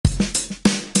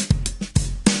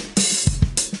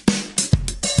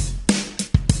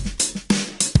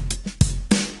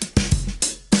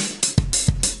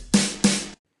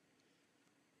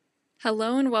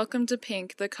Hello and welcome to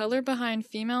Pink, the color behind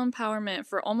female empowerment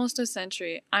for almost a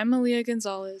century. I'm Malia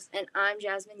Gonzalez. And I'm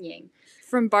Jasmine Ying.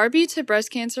 From Barbie to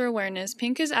breast cancer awareness,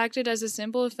 pink has acted as a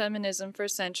symbol of feminism for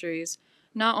centuries.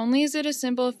 Not only is it a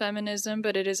symbol of feminism,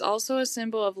 but it is also a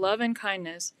symbol of love and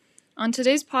kindness. On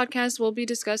today's podcast, we'll be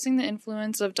discussing the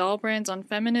influence of doll brands on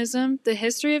feminism, the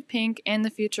history of pink, and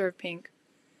the future of pink.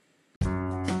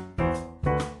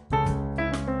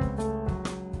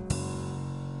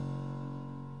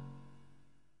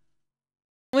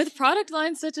 With product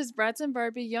lines such as Bratz and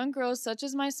Barbie, young girls such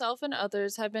as myself and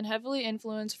others have been heavily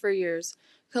influenced for years.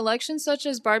 Collections such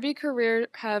as Barbie Career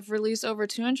have released over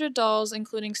 200 dolls,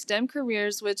 including STEM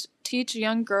careers, which teach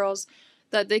young girls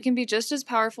that they can be just as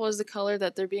powerful as the color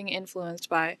that they're being influenced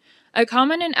by. A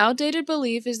common and outdated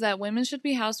belief is that women should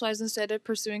be housewives instead of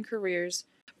pursuing careers.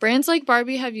 Brands like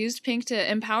Barbie have used pink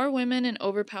to empower women and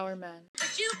overpower men.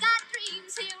 But you got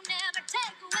dreams he'll never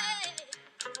take away.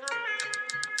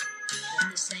 You're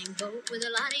in the same boat with a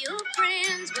lot of your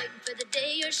friends, waiting for the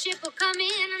day your ship will come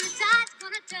in and the tide's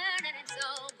gonna turn and it's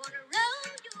all gonna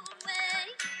roll your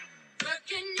way.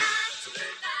 Working 9 to 5,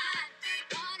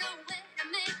 on a way to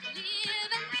make a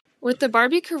living. With the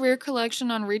Barbie Career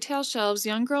Collection on retail shelves,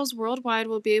 young girls worldwide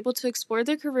will be able to explore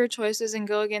their career choices and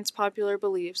go against popular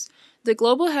beliefs. The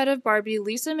global head of Barbie,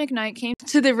 Lisa McKnight, came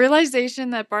to the realization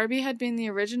that Barbie had been the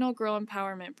original girl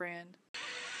empowerment brand.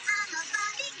 I'm a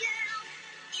Barbie girl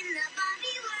in the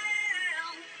Barbie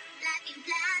world. Life in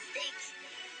plastic,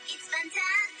 it's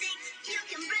fantastic. You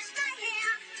can brush my hair,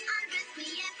 undress me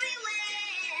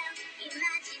everywhere.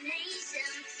 Imagination,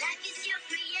 life is your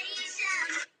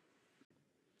creation.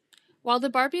 While the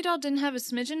Barbie doll didn't have a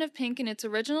smidgen of pink in its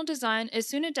original design, it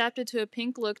soon adapted to a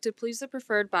pink look to please the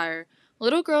preferred buyer.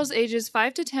 Little girls ages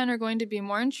 5 to 10 are going to be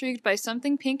more intrigued by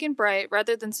something pink and bright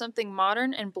rather than something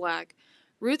modern and black.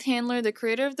 Ruth Handler, the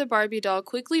creator of the Barbie doll,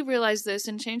 quickly realized this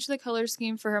and changed the color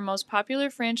scheme for her most popular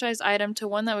franchise item to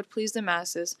one that would please the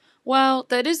masses. Well,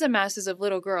 that is the masses of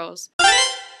little girls.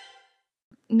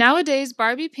 Nowadays,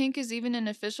 Barbie pink is even an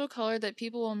official color that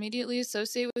people will immediately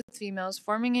associate with females,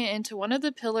 forming it into one of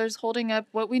the pillars holding up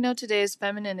what we know today as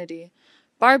femininity.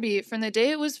 Barbie, from the day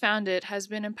it was founded, has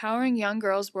been empowering young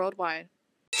girls worldwide.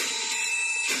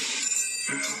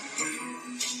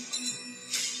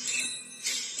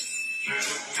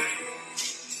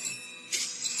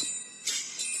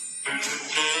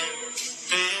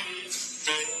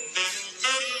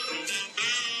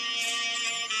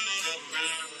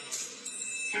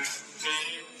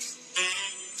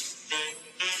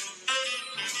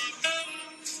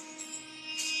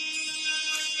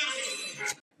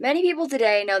 Many people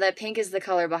today know that pink is the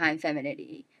color behind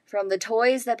femininity. From the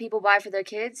toys that people buy for their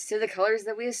kids to the colors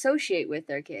that we associate with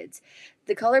their kids.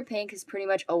 The color pink has pretty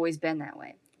much always been that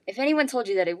way. If anyone told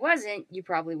you that it wasn't, you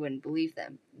probably wouldn't believe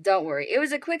them. Don't worry, it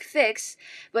was a quick fix,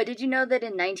 but did you know that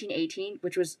in 1918,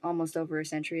 which was almost over a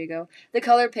century ago, the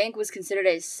color pink was considered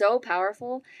as so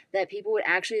powerful that people would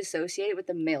actually associate it with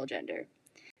the male gender?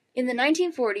 In the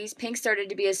 1940s, pink started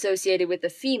to be associated with the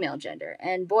female gender,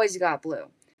 and boys got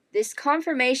blue. This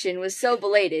confirmation was so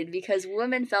belated because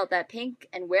women felt that pink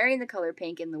and wearing the color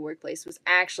pink in the workplace was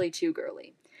actually too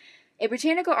girly. A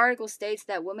Britannica article states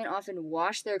that women often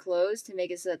washed their clothes to make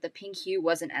it so that the pink hue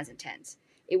wasn't as intense.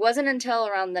 It wasn't until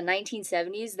around the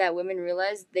 1970s that women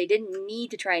realized they didn't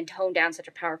need to try and tone down such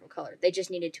a powerful color. They just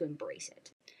needed to embrace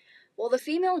it. While the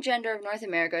female gender of North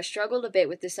America struggled a bit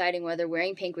with deciding whether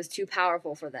wearing pink was too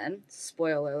powerful for them,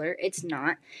 spoiler alert, it's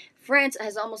not, France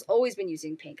has almost always been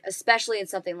using pink, especially in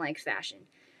something like fashion.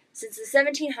 Since the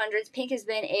 1700s, pink has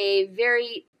been a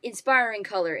very inspiring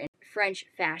color in French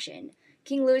fashion.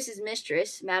 King Louis's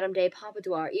mistress, Madame de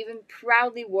Pompadour, even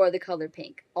proudly wore the color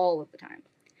pink all of the time.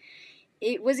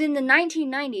 It was in the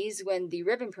 1990s when the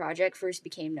Ribbon Project first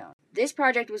became known. This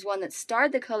project was one that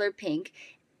starred the color pink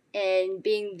and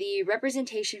being the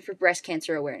representation for breast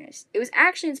cancer awareness. It was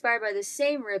actually inspired by the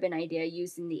same ribbon idea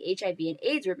used in the HIV and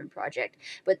AIDS Ribbon Project,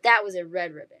 but that was a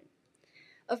red ribbon.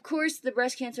 Of course, the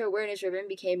breast cancer awareness ribbon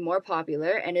became more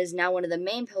popular and is now one of the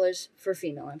main pillars for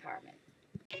female empowerment.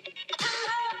 In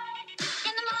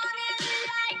the morning,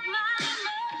 like my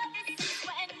mother, this is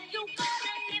when you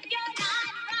gonna live your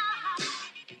life right.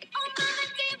 Oh, mama,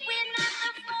 dear, we're not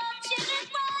the fortunate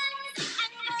ones,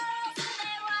 and girls,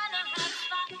 they wanna have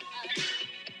fun.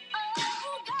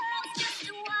 Oh, girls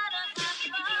just wanna have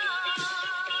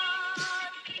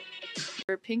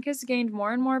fun. Pink has gained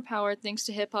more and more power thanks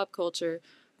to hip-hop culture.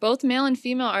 Both male and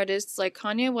female artists like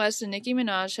Kanye West and Nicki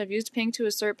Minaj have used pink to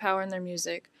assert power in their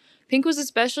music. Pink was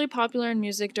especially popular in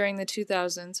music during the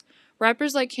 2000s.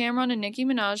 Rappers like Cam'ron and Nicki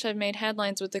Minaj have made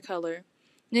headlines with the color.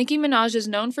 Nicki Minaj is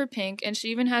known for pink, and she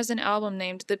even has an album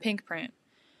named The Pink Print.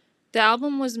 The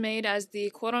album was made as the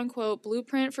quote-unquote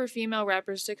blueprint for female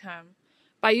rappers to come.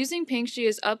 By using pink, she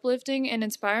is uplifting and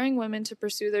inspiring women to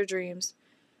pursue their dreams.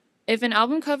 If an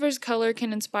album cover's color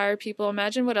can inspire people,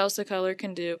 imagine what else a color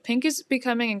can do. Pink is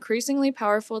becoming increasingly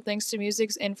powerful thanks to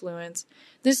music's influence.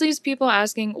 This leaves people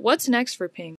asking, what's next for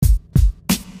pink?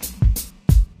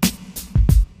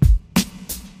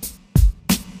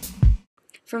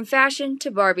 From fashion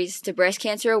to Barbies to breast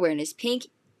cancer awareness, pink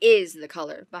is the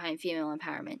color behind female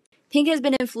empowerment. Pink has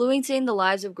been influencing the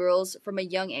lives of girls from a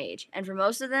young age, and for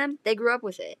most of them, they grew up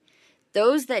with it.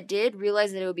 Those that did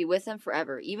realized that it would be with them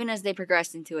forever, even as they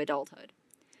progressed into adulthood.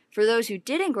 For those who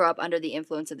didn't grow up under the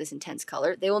influence of this intense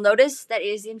color, they will notice that it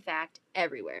is in fact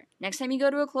everywhere. Next time you go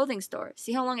to a clothing store,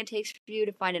 see how long it takes for you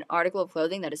to find an article of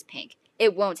clothing that is pink.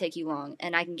 It won't take you long,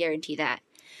 and I can guarantee that.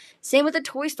 Same with a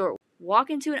toy store.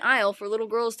 Walk into an aisle for little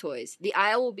girls' toys. The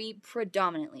aisle will be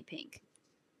predominantly pink.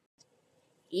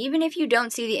 Even if you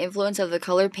don't see the influence of the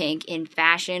color pink in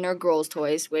fashion or girls'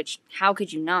 toys, which how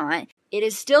could you not, it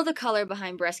is still the color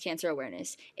behind breast cancer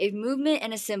awareness, a movement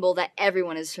and a symbol that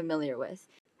everyone is familiar with.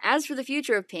 As for the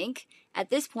future of pink,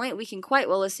 at this point we can quite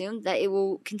well assume that it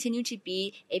will continue to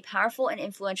be a powerful and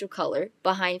influential color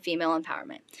behind female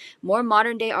empowerment. More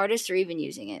modern day artists are even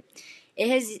using it. It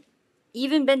has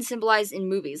even been symbolized in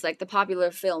movies like the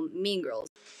popular film Mean Girls.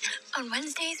 On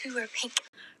Wednesdays, we wear pink.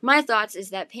 My thoughts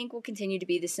is that pink will continue to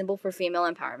be the symbol for female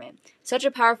empowerment. Such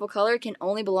a powerful color can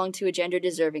only belong to a gender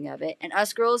deserving of it, and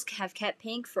us girls have kept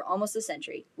pink for almost a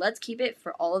century. Let's keep it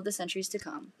for all of the centuries to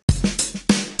come.